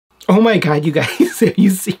Oh my god, you guys, are you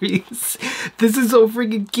serious? This is so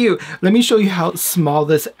freaking cute. Let me show you how small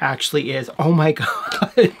this actually is. Oh my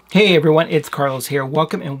god. Hey everyone, it's Carlos here.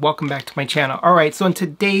 Welcome and welcome back to my channel. Alright, so in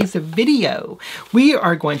today's video, we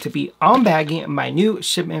are going to be unbagging my new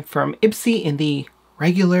shipment from Ipsy in the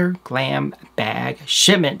regular glam bag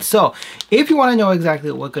shipment. So if you want to know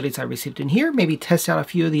exactly what goodies I received in here, maybe test out a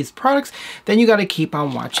few of these products, then you got to keep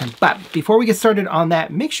on watching. But before we get started on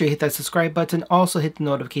that, make sure you hit that subscribe button. Also hit the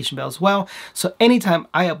notification bell as well. So anytime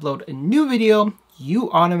I upload a new video,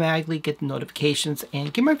 you automatically get the notifications,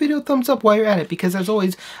 and give my video a thumbs up while you're at it, because as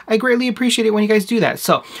always, I greatly appreciate it when you guys do that.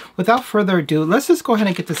 So without further ado, let's just go ahead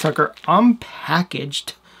and get the sucker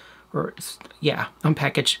unpackaged. Or, yeah,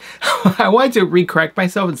 unpackaged. I wanted to recorrect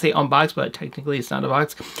myself and say unboxed, but technically it's not a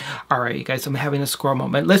box. Alright, you guys, I'm having a squirrel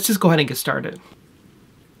moment. Let's just go ahead and get started.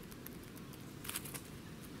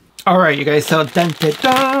 Alright, you guys, so dun, dun,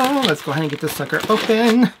 dun. Let's go ahead and get this sucker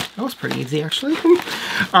open. That was pretty easy, actually.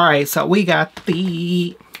 Alright, so we got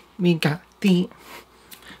the...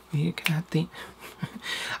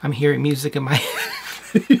 I'm hearing music in my...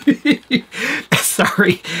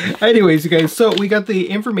 Sorry. Anyways, you guys, so we got the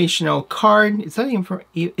informational card. Is that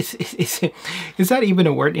even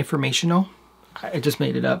a word, informational? I just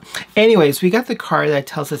made it up. Anyways, we got the card that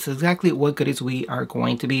tells us exactly what goodies we are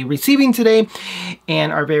going to be receiving today,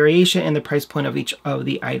 and our variation and the price point of each of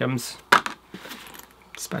the items.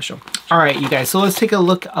 Special. All right, you guys, so let's take a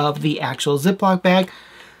look of the actual Ziploc bag.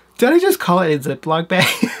 Did I just call it a Ziploc bag?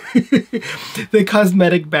 The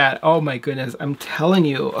cosmetic bag. Oh my goodness, I'm telling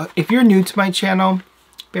you, if you're new to my channel,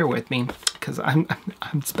 bear with me, because I'm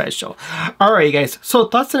special. All right, you guys, so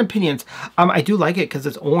thoughts and opinions. I do like it because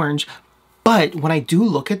it's orange, but when I do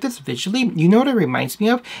look at this visually, you know what it reminds me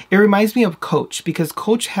of? It reminds me of Coach, because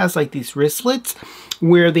Coach has like these wristlets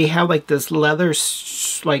where they have like this leather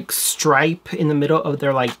like stripe in the middle of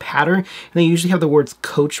their like pattern, and they usually have the words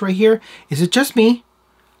Coach right here. Is it just me?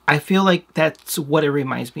 I feel like that's what it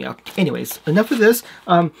reminds me of. Anyways, enough of this.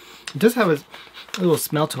 It does have a little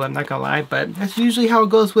smell to it, I'm not gonna lie, but that's usually how it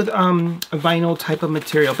goes with a vinyl type of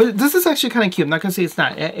material. But this is actually kind of cute. I'm not gonna say it's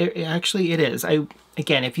not. Actually, it is.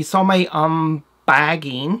 Again, if you saw my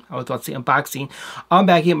unbagging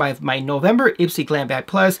my November Ipsy Glam Bag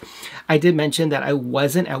Plus, I did mention that I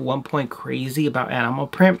wasn't at one point crazy about animal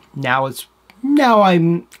print. Now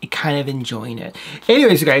I'm kind of enjoying it.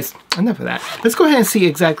 Anyways, you guys, enough of that. Let's go ahead and see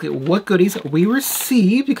exactly what goodies we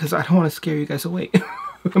received, because I don't want to scare you guys away.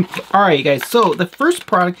 All right, you guys. So the first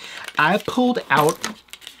product I pulled out,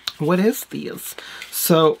 what is this?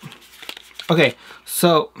 So, okay.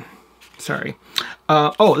 So, sorry.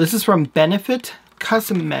 Oh, this is from Benefit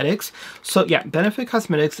Cosmetics. So yeah, Benefit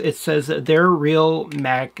Cosmetics. It says they're real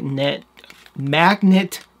magnet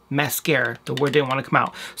mascara. The word didn't want to come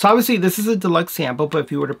out. So obviously this is a deluxe sample, but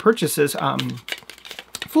if you were to purchase this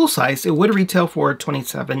full size, it would retail for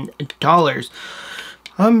 $27.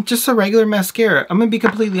 Just a regular mascara. I'm gonna be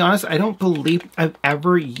completely honest, I don't believe I've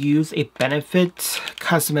ever used a Benefit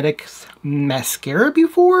Cosmetics mascara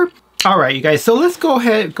before. All right, you guys, so let's go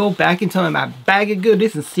back into my bag of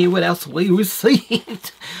goodies and see what else we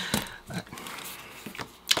received.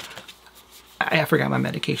 I forgot my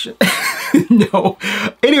medication. No.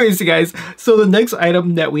 Anyways, you guys, so the next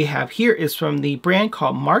item that we have here is from the brand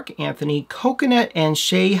called Marc Anthony Coconut and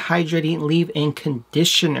Shea Hydrating Leave-In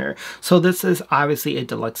Conditioner. So this is obviously a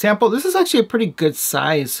deluxe sample. This is actually a pretty good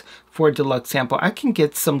size for a deluxe sample. I can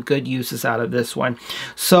get some good uses out of this one.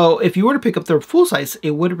 So if you were to pick up the full size,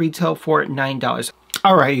 it would retail for $9.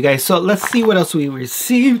 All right, you guys, so let's see what else we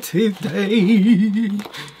received today.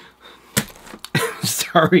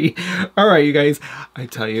 Sorry. All right, you guys, I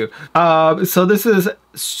tell you. So this is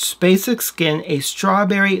Basic Skin, a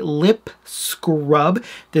strawberry lip scrub.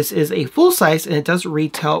 This is a full size, and it does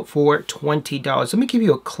retail for $20. Let me give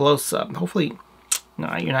you a close-up. Hopefully,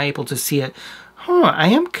 no, you're not able to see it. Huh, I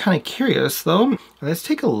am kind of curious, though. Let's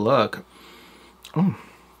take a look. Oh,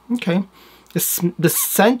 okay. The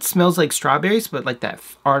scent smells like strawberries, but like that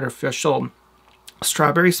artificial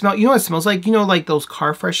strawberry smell. You know what it smells like? You know, like those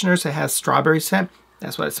car fresheners that has strawberry scent?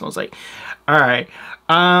 That's what it smells like. All right.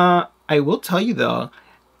 I will tell you though,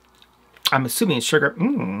 I'm assuming it's sugar.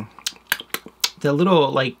 The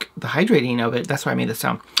little, like, the hydrating of it, that's why I made the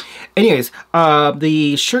sound. Anyways,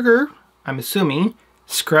 the sugar, I'm assuming,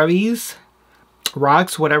 scrubbies,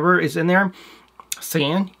 rocks, whatever is in there,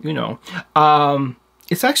 sand, you know,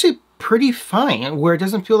 it's actually pretty fine, where it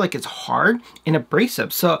doesn't feel like it's hard and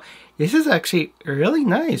abrasive. So this is actually really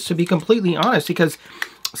nice, to be completely honest, because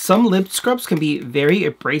some lip scrubs can be very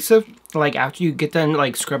abrasive, like after you get done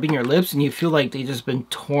like scrubbing your lips and you feel like they just been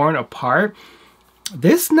torn apart.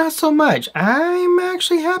 This, not so much. I'm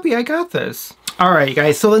actually happy I got this. All right,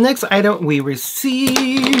 guys. So the next item we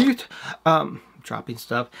received, dropping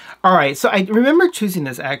stuff. All right, so I remember choosing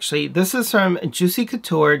this actually. This is from Juicy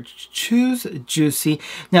Couture, Choose Juicy.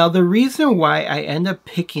 Now, the reason why I end up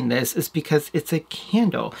picking this is because it's a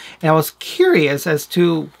candle. And I was curious as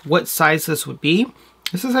to what size this would be.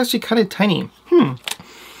 This is actually kind of tiny.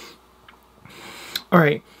 All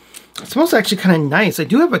right, it smells actually kind of nice. I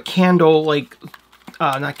do have a candle, like,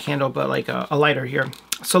 not candle, but like a lighter here.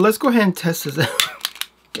 So let's go ahead and test this out.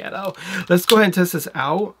 Ghetto. Let's go ahead and test this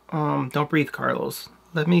out. Don't breathe, Carlos.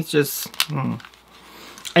 Let me just...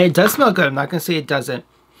 It does smell good. I'm not going to say it doesn't.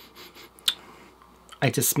 I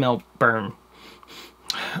just smell burn.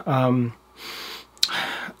 It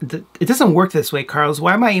doesn't work this way, Carlos.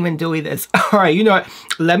 Why am I even doing this? All right, you know what?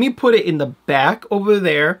 Let me put it in the back over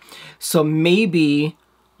there. So maybe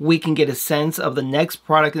we can get a sense of the next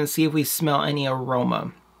product and see if we smell any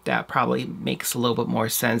aroma. That probably makes a little bit more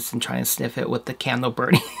sense than trying to sniff it with the candle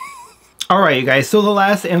burning. All right, you guys. So the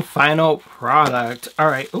last and final product. All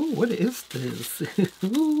right. Oh, what is this?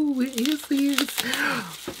 Ooh, what is this?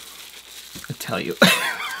 I tell you.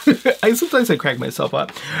 Sometimes I crack myself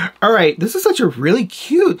up. All right. This is such a really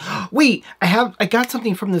cute. Wait, I got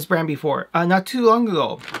something from this brand before. Not too long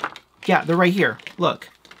ago. Yeah, they're right here. Look.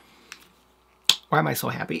 Why am I so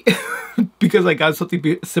happy? Because I got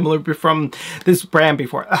something similar from this brand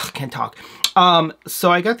before. Ugh, can't talk.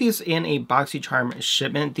 So I got these in a BoxyCharm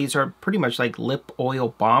shipment. These are pretty much like lip oil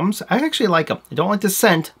balms. I actually like them. I don't like the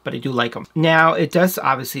scent, but I do like them. Now, it does,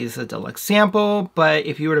 obviously, it's a deluxe sample, but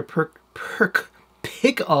if you were to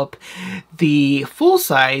pick up the full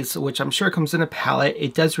size, which I'm sure comes in a pallet,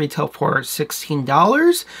 it does retail for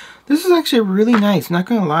 $16. This is actually really nice, not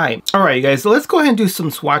gonna lie. All right, you guys, so let's go ahead and do some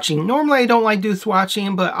swatching. Normally, I don't like to do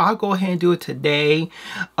swatching, but I'll go ahead and do it today.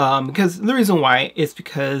 Because the reason why is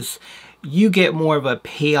because you get more of a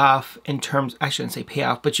payoff in terms, I shouldn't say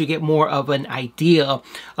payoff, but you get more of an idea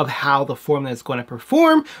of how the formula is going to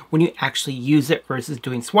perform when you actually use it versus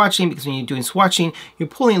doing swatching, because when you're doing swatching, you're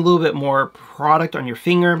pulling a little bit more product on your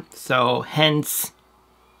finger. So hence,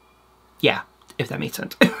 yeah, if that makes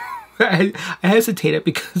sense. I hesitated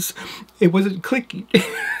because it wasn't clicking.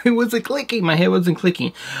 It wasn't clicking. My head wasn't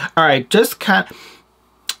clicking. All right, just what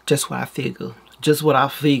I figured. Just what I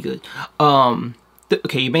figured.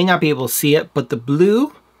 Okay, you may not be able to see it, but the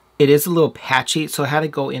blue, it is a little patchy. So I had to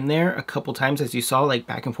go in there a couple times, as you saw, like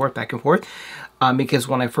back and forth, because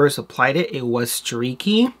when I first applied it, it was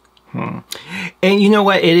streaky. And you know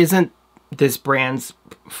what? It isn't this brand's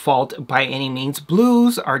fault by any means.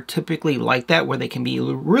 Blues are typically like that, where they can be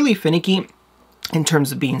really finicky in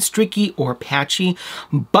terms of being streaky or patchy,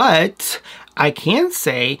 but I can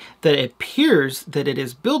say that it appears that it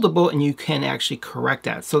is buildable and you can actually correct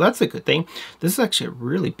that. So that's a good thing. This is actually a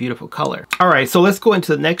really beautiful color. All right, so let's go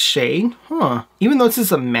into the next shade. Even though this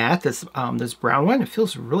is a matte, this brown one, it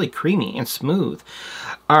feels really creamy and smooth.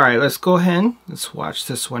 All right, let's go ahead. Let's watch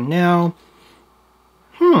this one now.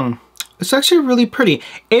 It's actually really pretty.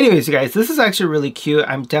 Anyways, you guys, this is actually really cute.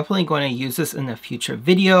 I'm definitely going to use this in a future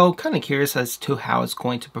video. Kind of curious as to how it's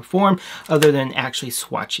going to perform other than actually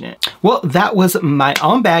swatching it. Well, that was my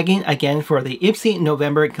unbagging again for the Ipsy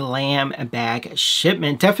November Glam Bag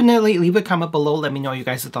shipment. Definitely leave a comment below. Let me know your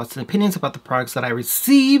guys' thoughts and opinions about the products that I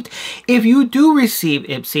received. If you do receive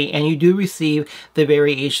Ipsy and you do receive the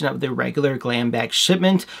variation of the regular Glam Bag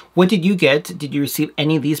shipment, what did you get? Did you receive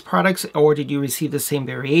any of these products, or did you receive the same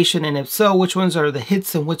variation? And if so, which ones are the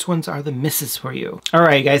hits and which ones are the misses for you? All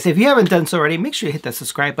right, guys, if you haven't done so already, make sure you hit that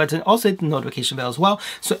subscribe button. Also hit the notification bell as well.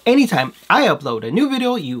 So anytime I upload a new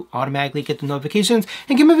video, you automatically get the notifications,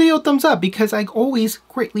 and give my video a thumbs up because I always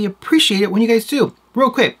greatly appreciate it when you guys do. Real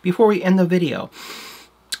quick, before we end the video,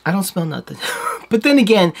 I don't smell nothing. But then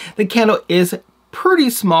again, the candle is pretty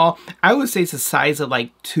small. I would say it's the size of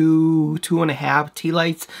like 2.5 tea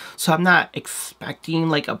lights. So I'm not expecting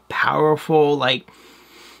like a powerful like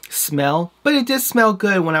smell, but it did smell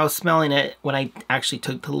good when I was smelling it when I actually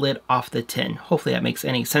took the lid off the tin. Hopefully that makes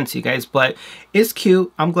any sense to you guys, but it's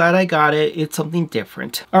cute. I'm glad I got it. It's something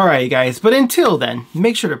different. All right, guys, but until then,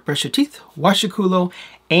 make sure to brush your teeth, wash your culo,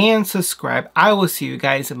 and subscribe. I will see you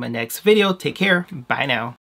guys in my next video. Take care. Bye now.